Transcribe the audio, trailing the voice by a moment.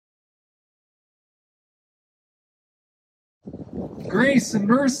Grace and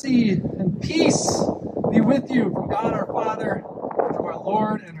mercy and peace be with you from God our Father, from our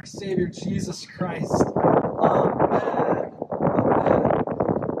Lord and our Savior Jesus Christ. Amen. Amen.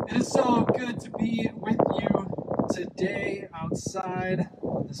 It is so good to be with you today outside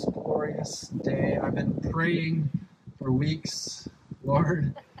on this glorious day. I've been praying for weeks,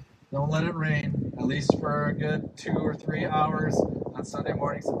 Lord, don't let it rain, at least for a good 2 or 3 hours on Sunday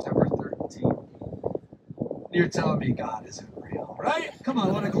morning, September 13th. You're telling me God isn't real, right? Come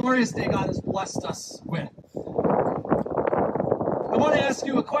on, what a glorious day God has blessed us with. I want to ask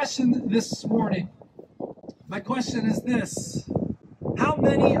you a question this morning. My question is this: how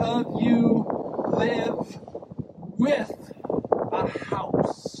many of you live with a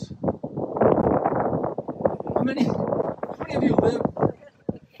house? How many of you live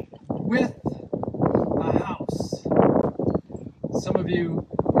with a house? Some of you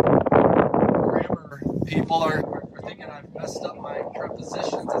grammar people are thinking I've messed up my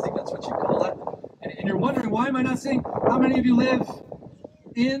prepositions. I think that's what you call it. And you're wondering, why am I not saying how many of you live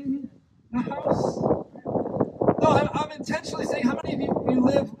in a house? No, I'm intentionally saying how many of you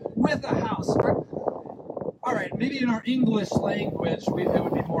live with a house. Right? All right, maybe in our English language, it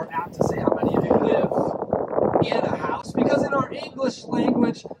would be more apt to say how many of you live in a house. Because in our English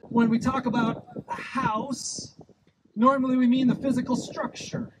language, when we talk about a house, normally we mean the physical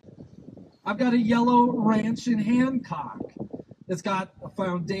structure. I've got a yellow ranch in Hancock. It's got a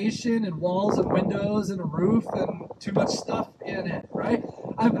foundation and walls and windows and a roof and too much stuff in it, right?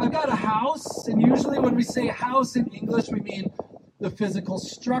 I've got a house, and usually when we say house in English, we mean the physical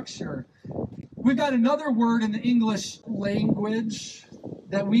structure. We've got another word in the English language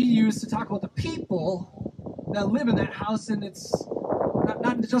that we use to talk about the people that live in that house, and it's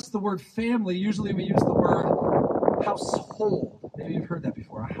not just the word family. Usually we use the word household. Maybe you've heard that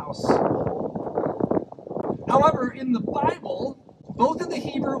before, a household. However, in the Bible, both in the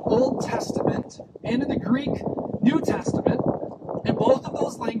Hebrew Old Testament and in the Greek New Testament, in both of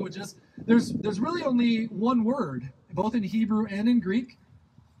those languages, there's really only one word, both in Hebrew and in Greek,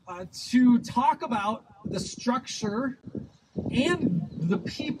 to talk about the structure and the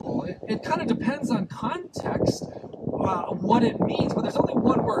people. It kind of depends on context, what it means, but there's only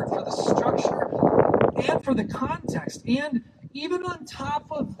one word for the structure and for the context. And even on top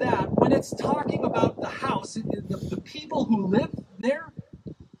of that, when it's talking about the house, the people who live there,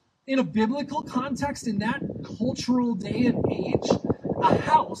 in a biblical context, in that cultural day and age, a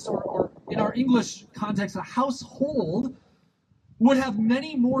house, or in our English context, a household, would have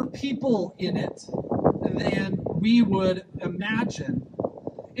many more people in it than we would imagine.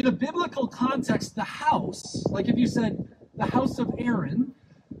 In a biblical context, the house, like if you said the house of Aaron,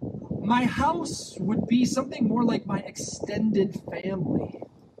 my house would be something more like my extended family,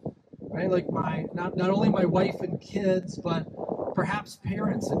 right? Like not only my wife and kids, but perhaps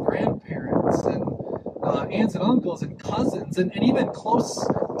parents and grandparents and aunts and uncles and cousins and even close,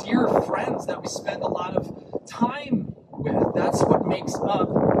 dear friends that we spend a lot of time with. That's what makes up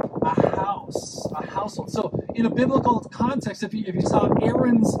a house, a household. So in a biblical context, if you saw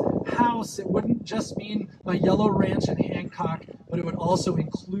Aaron's house, it wouldn't just mean my yellow ranch in Hancock, but it would also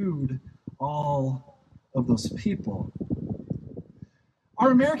include all of those people. Our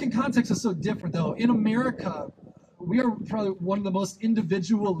American context is so different, though. In America, we are probably one of the most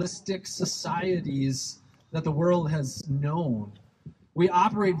individualistic societies that the world has known. We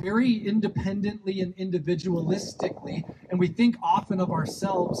operate very independently and individualistically, and we think often of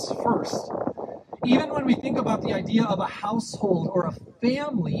ourselves first. Even when we think about the idea of a household or a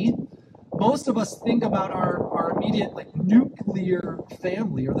family, most of us think about our immediate nuclear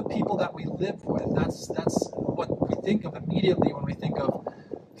family, or the people that we live with. That's what we think of immediately when we think of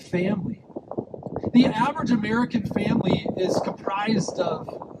family. The average American family is comprised of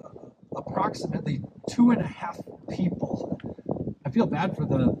approximately 2.5 people. I feel bad for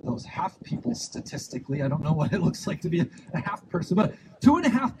those half people statistically. I don't know what it looks like to be a half person, but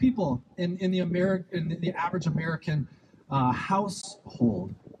 2.5 people in the average American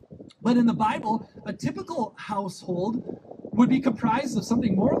household. But in the Bible, a typical household would be comprised of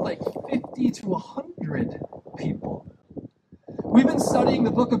something more like 50 to 100 people. We've been studying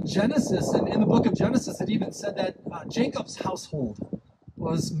the book of Genesis, and in the book of Genesis, it even said that Jacob's household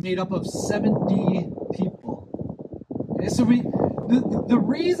was made up of 70 people. Okay, so the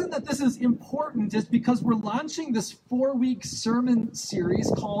reason that this is important is because we're launching this 4-week sermon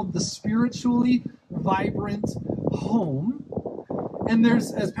series called The Spiritually Vibrant Home. And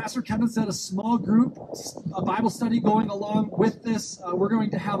there's, as Pastor Kevin said, a small group, a Bible study going along with this. We're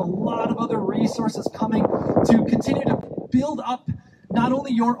going to have a lot of other resources coming to continue to build up not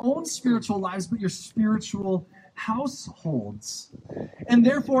only your own spiritual lives, but your spiritual households. And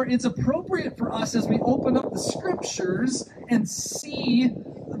therefore, it's appropriate for us as we open up the scriptures and see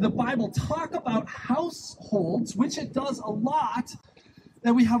the Bible talk about households, which it does a lot,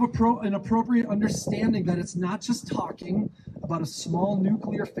 that we have an appropriate understanding that it's not just talking about a small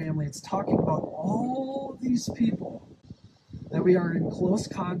nuclear family. It's talking about all these people that we are in close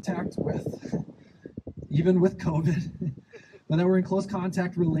contact with, even with COVID, but that we're in close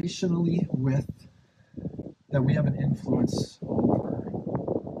contact relationally with, that we have an influence over.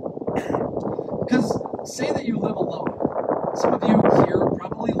 Because say that you live alone. Some of you here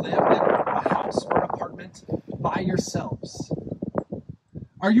probably live in a house or an apartment by yourselves.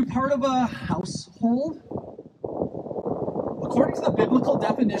 Are you part of a household? According to the biblical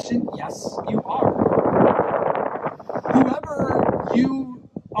definition, yes, you are. Whoever you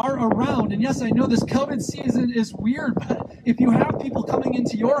are around, and yes, I know this COVID season is weird, but if you have people coming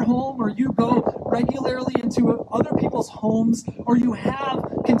into your home, or you go regularly into other people's homes, or you have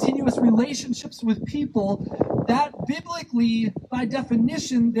continuous relationships with people, that biblically, by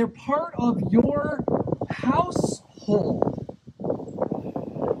definition, they're part of your household.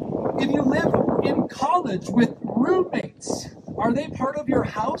 If you live in college with roommates, are they part of your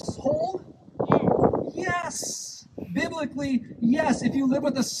household? Yes. Biblically, yes. If you live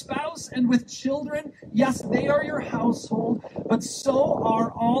with a spouse and with children, yes, they are your household, but so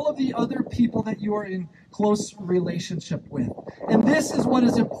are all of the other people that you are in close relationship with. And this is what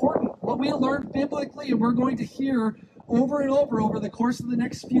is important. What we learned biblically, and we're going to hear over and over the course of the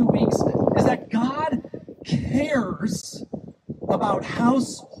next few weeks, is that God cares about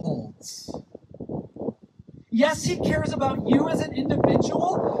households. Yes, he cares about you as an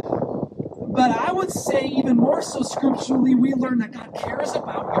individual, but I would say even more so scripturally, we learn that God cares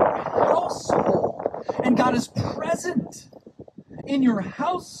about your household, and God is present in your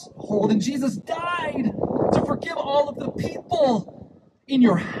household, and Jesus died to forgive all of the people in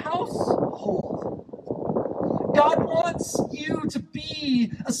your household. God wants you to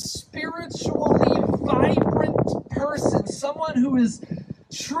be a spiritually vibrant person, someone who is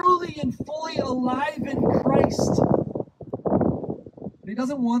truly and fully alive in Christ. But he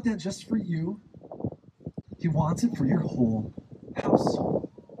doesn't want that just for you. He wants it for your whole household.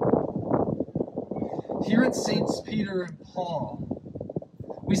 Here at Saints Peter and Paul,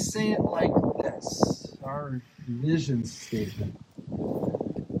 we say it like this, our vision statement.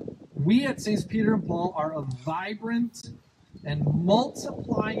 We at Saints Peter and Paul are a vibrant and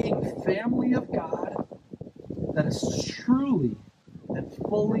multiplying family of God that is truly and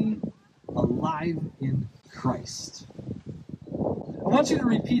fully alive in Christ. I want you to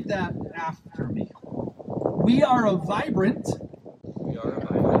repeat that after me. We are a vibrant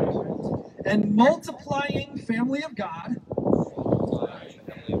and multiplying family of God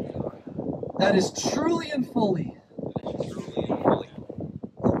that is truly and fully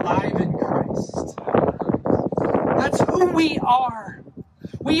alive in Christ. That's who we are.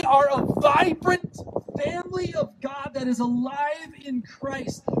 We are a vibrant family of God that is alive in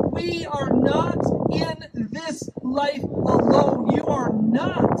Christ. We are not in this life alone. You are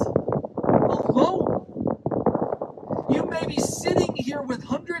not alone. You may be sitting here with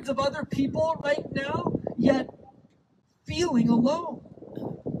hundreds of other people right now, yet feeling alone.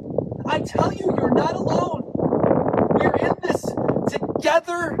 I tell you, you're not alone. We're in this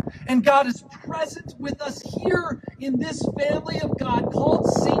together, and God is present with us here in this family of God called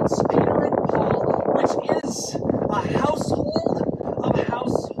Saints Peter and Paul, which is a household of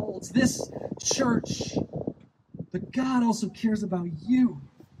households, this church. But God also cares about you.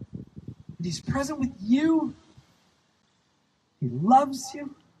 And he's present with you. He loves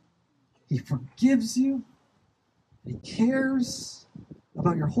you. He forgives you. He cares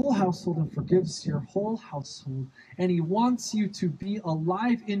about your whole household and forgives your whole household. And he wants you to be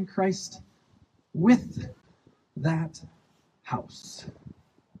alive in Christ with that house.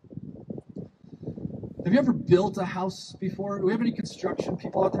 Have you ever built a house before? Do we have any construction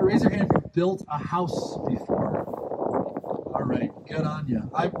people out there? Raise your hand if you've built a house before. All right, good on you.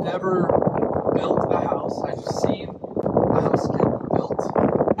 I've never built a house. I've seen a house get built.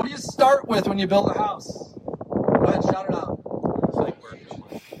 What do you start with when you build a house? Go ahead, shout it out.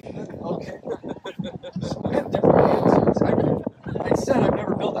 Okay. We have different answers. I said I've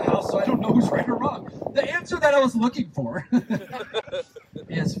never built a house, so I don't know who's right or wrong. The answer that I was looking for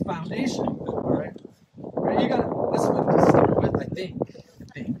is foundation. All right. You got this one to start with, I think.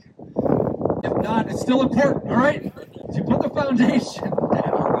 If not, it's still important. All right. So you put the foundation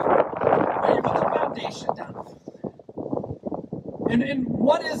down. Right? You put the foundation down. And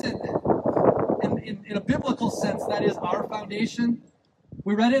what is it? In a biblical sense, that is our foundation.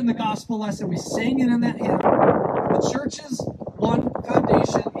 We read it in the gospel lesson. We sang it in that hymn. The church's one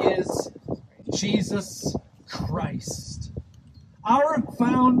foundation is Jesus Christ. Our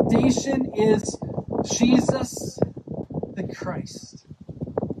foundation is Jesus the Christ.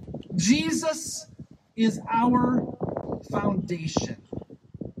 Jesus is our foundation.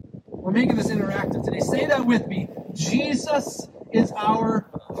 We're making this interactive today. Say that with me. Jesus is our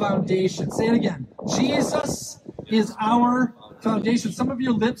foundation. Say it again. Jesus is our foundation. Some of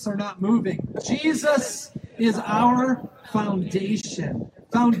your lips are not moving. Jesus is our foundation.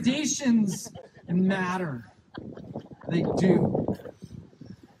 Foundations matter. They do.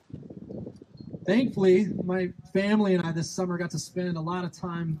 Thankfully, my family and I this summer got to spend a lot of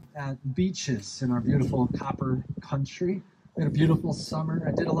time at beaches in our beautiful Copper Country. We had a beautiful summer.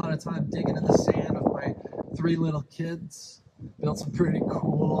 I did a lot of time digging in the sand with my 3 little kids. Built some pretty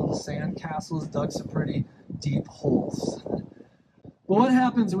cool sand castles, dug some pretty deep holes. But what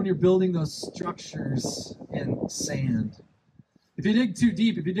happens when you're building those structures in sand? If you dig too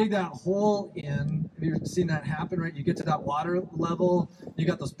deep, if you dig that hole in, have you seen that happen, right? You get to that water level, you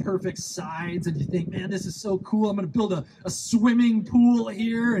got those perfect sides, and you think, man, this is so cool. I'm going to build a swimming pool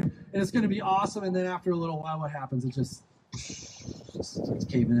here, and it's going to be awesome. And then after a little while, what happens? It just starts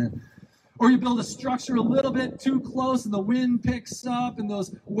caving in. Or you build a structure a little bit too close, and the wind picks up, and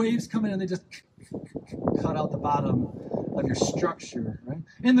those waves come in, and they just cut out the bottom of your structure, right?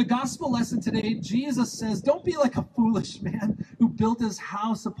 In the gospel lesson today, Jesus says, don't be like a foolish man who built his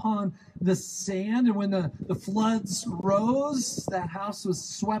house upon the sand, and when the floods rose, that house was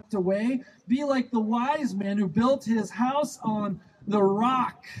swept away. Be like the wise man who built his house on the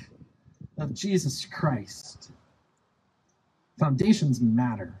rock of Jesus Christ. Foundations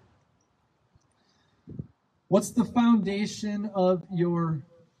matter. What's the foundation of your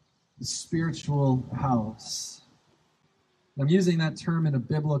spiritual house? I'm using that term in a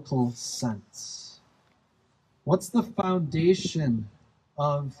biblical sense. What's the foundation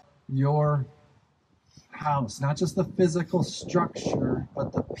of your house? Not just the physical structure,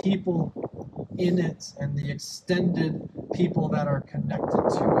 but the people in it and the extended people that are connected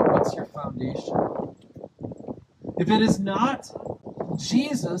to it. What's your foundation? If it is not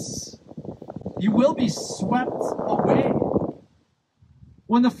Jesus, you will be swept away.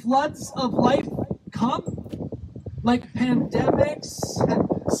 When the floods of life come, like pandemics and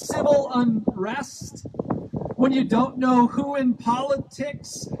civil unrest, when you don't know who in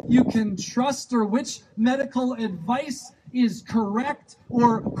politics you can trust or which medical advice is correct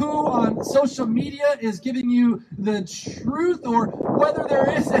or who on social media is giving you the truth or whether there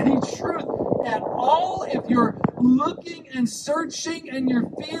is any truth at all, if you're looking and searching and you're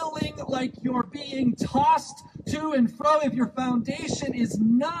feeling like you're being tossed to and fro, if your foundation is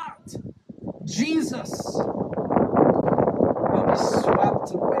not Jesus, you'll be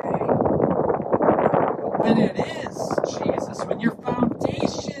swept away. But when it is Jesus, when your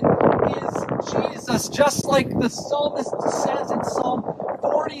foundation is Jesus, just like the psalmist says in Psalm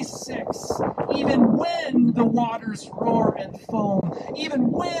 46, even when the waters roar and foam,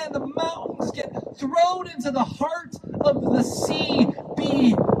 even when the mountains get thrown into the heart of the sea,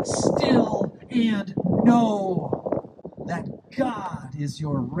 be still and know that God is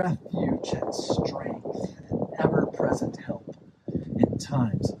your refuge and strength and ever-present help in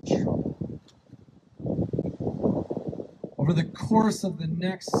times of trouble. Over the course of the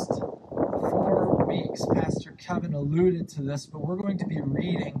next 4 weeks, Pastor Kevin alluded to this, but we're going to be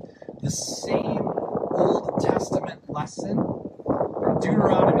reading the same Old Testament lesson from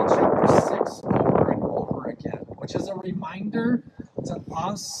Deuteronomy chapter 6 over and over again, which is a reminder to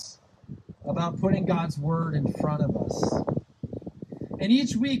us about putting God's word in front of us. And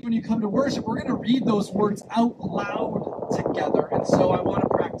each week when you come to worship, we're going to read those words out loud together. And so I want to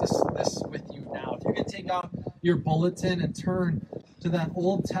practice this with you now. If you can take out your bulletin and turn to that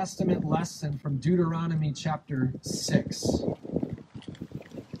Old Testament lesson from Deuteronomy chapter 6.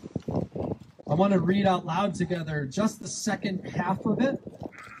 I want to read out loud together just the second half of it,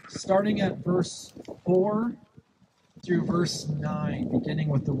 starting at verse 4 through verse 9, beginning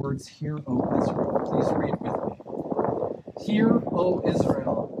with the words, "Hear, O Israel." Please read with me. "Hear, O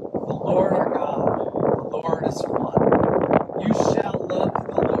Israel, the Lord our God, the Lord is one. You shall love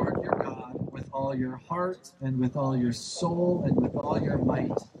the Lord your God with all your heart and with all your soul and with all your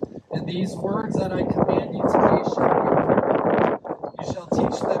might. And these words that I command you today shall be your rule. You shall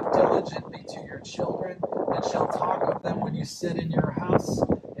teach them diligently to your children and shall talk of them when you sit in your house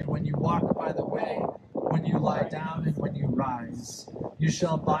and when you walk by the way, when you lie down and when you rise. You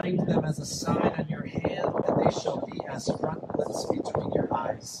shall bind them as a sign on your hand, and they shall be as frontlets between your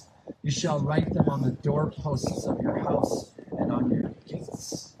eyes. You shall write them on the doorposts of your house and on your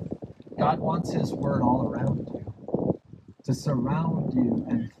gates." God wants his word all around you. to surround you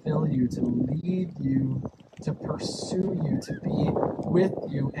and fill you, to lead you, to pursue you, to be with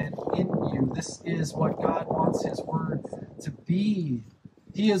you and in you. This is what God wants his word to be.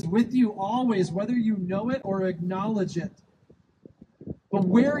 He is with you always, whether you know it or acknowledge it. But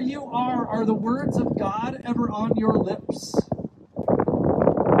where you are the words of God ever on your lips?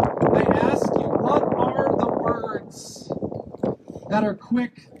 I ask you, what are the words that are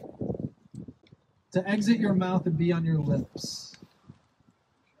quick to exit your mouth and be on your lips?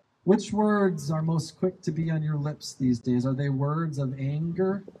 Which words are most quick to be on your lips these days? Are they words of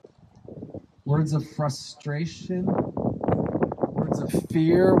anger? Words of frustration? Words of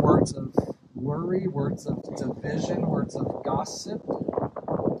fear? Words of worry? Words of division? Words of gossip?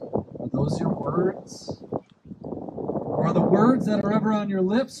 Are those your words? Or are the words that are ever on your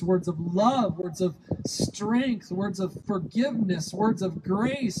lips words of love, words of strength, words of forgiveness, words of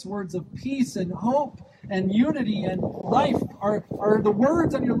grace, words of peace and hope and unity and life? Are the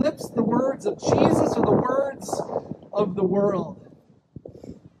words on your lips the words of Jesus or the words of the world?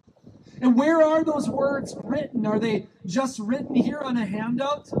 And where are those words written? Are they just written here on a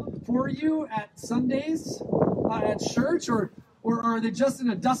handout for you at Sundays at church? Or are they just in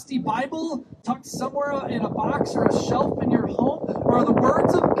a dusty Bible tucked somewhere in a box or a shelf in your home? Or are the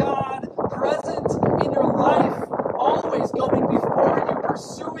words of God present in your life, always going before you,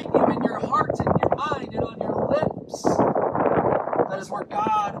 pursuing you in your heart and your mind and on your lips? That is where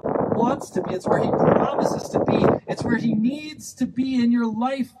God wants to be. It's where he promises to be. It's where he needs to be in your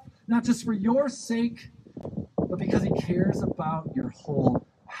life, not just for your sake, but because he cares about your whole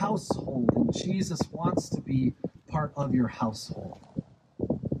household. And Jesus wants to be part of your household.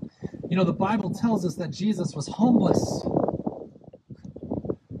 You know, the Bible tells us that Jesus was homeless.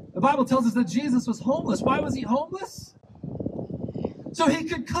 The Bible tells us that Jesus was homeless. Why was he homeless? So he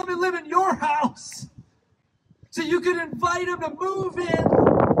could come and live in your house. So you could invite him to move in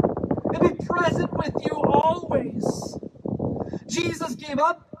and be present with you always. Jesus gave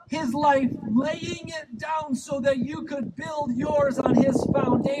up his life, laying it down so that you could build yours on his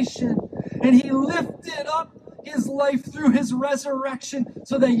foundation. And he lifted up his life through his resurrection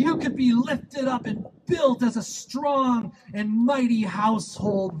so that you could be lifted up and built as a strong and mighty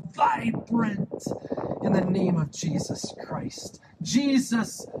household, vibrant in the name of Jesus Christ.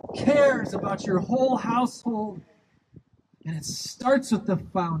 Jesus cares about your whole household, and it starts with the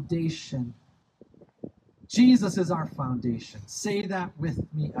foundation. Jesus is our foundation. Say that with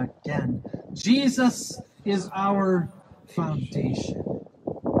me again. Jesus is our foundation.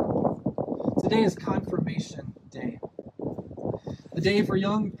 Today is confirmation day. The day for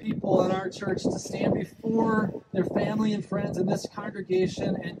young people in our church to stand before their family and friends in this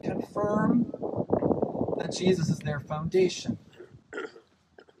congregation and confirm that Jesus is their foundation.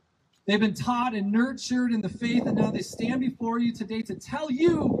 They've been taught and nurtured in the faith, and now they stand before you today to tell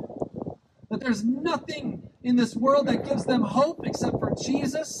you that there's nothing in this world that gives them hope except for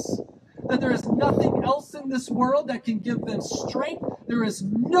Jesus, that there is nothing else in this world that can give them strength. There is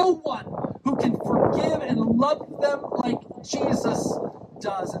no one who can forgive and love them like Jesus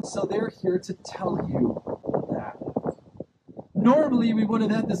does. And so they're here to tell you that. Normally, we would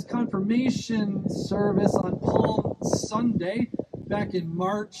have had this confirmation service on Palm Sunday back in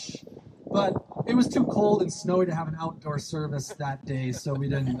March, but it was too cold and snowy to have an outdoor service that day, so we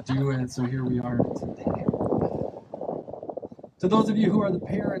didn't do it. So here we are today. To those of you who are the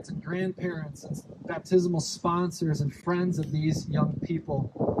parents and grandparents and baptismal sponsors and friends of these young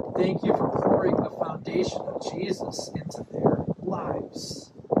people, thank you for pouring the foundation of Jesus into their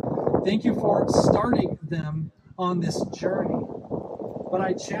lives. Thank you for starting them on this journey. But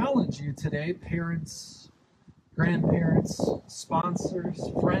I challenge you today, parents, grandparents, sponsors,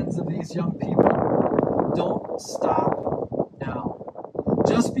 friends of these young people, don't stop now.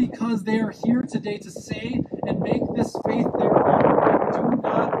 Just because they are here today to say and make this faith their own, do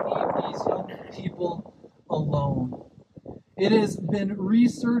not leave these young people alone. It has been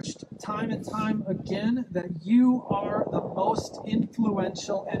researched time and time again that you are the most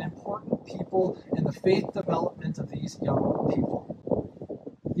influential and important people in the faith development of these young people.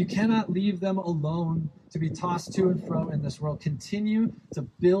 You cannot leave them alone to be tossed to and fro in this world. Continue to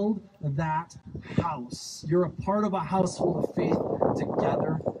build that house. You're a part of a household of faith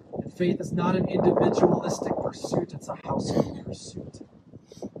together. And faith is not an individualistic pursuit, it's a household pursuit.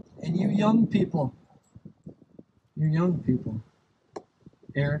 And you young people,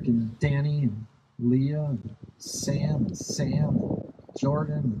 Eric and Danny and Leah and Sam and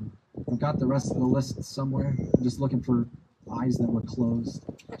Jordan, and I've got the rest of the list somewhere. I'm just looking for eyes that were closed.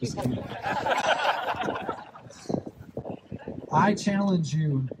 Just kidding. I challenge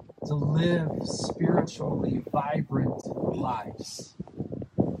you to live spiritually vibrant lives.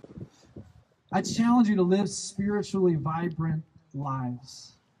 I challenge you to live spiritually vibrant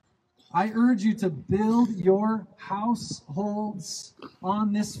lives. I urge you to build your households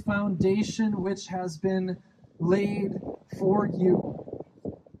on this foundation which has been laid for you.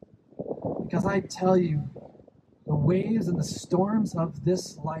 Because I tell you, the waves and the storms of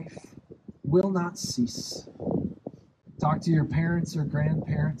this life will not cease. Talk to your parents or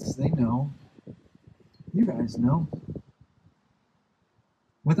grandparents, they know. You guys know.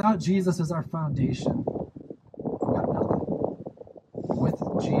 Without Jesus as our foundation, we've got nothing. With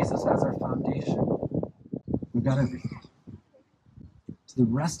Jesus as our foundation, we've got everything. To the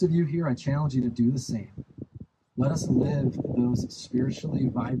rest of you here, I challenge you to do the same. Let us live those spiritually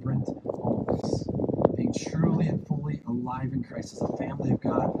vibrant homes, being truly and fully alive in Christ as a family of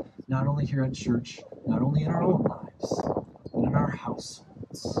God, not only here at church, not only in our own lives, but in our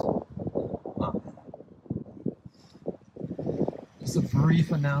households. Amen. Just a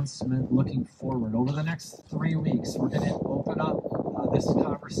brief announcement looking forward. Over the next 3 weeks, we're going to open up this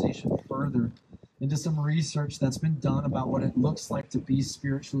conversation further into some research that's been done about what it looks like to be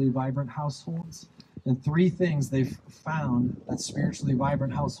spiritually vibrant households. And 3 things they've found that spiritually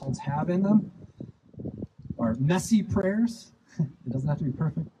vibrant households have in them are messy prayers. It doesn't have to be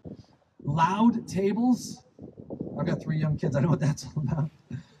perfect. Loud tables. I've got 3 young kids. I know what that's all about.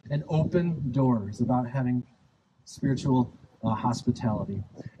 And open doors, about having spiritual hospitality.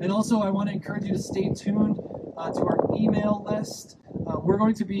 And also, I want to encourage you to stay tuned to our email list. We're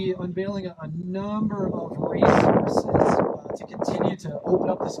going to be unveiling a number of resources to continue to open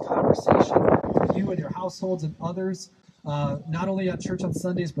up this conversation for you and your households and others, not only at church on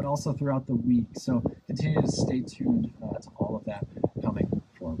Sundays, but also throughout the week. So continue to stay tuned to all of that coming.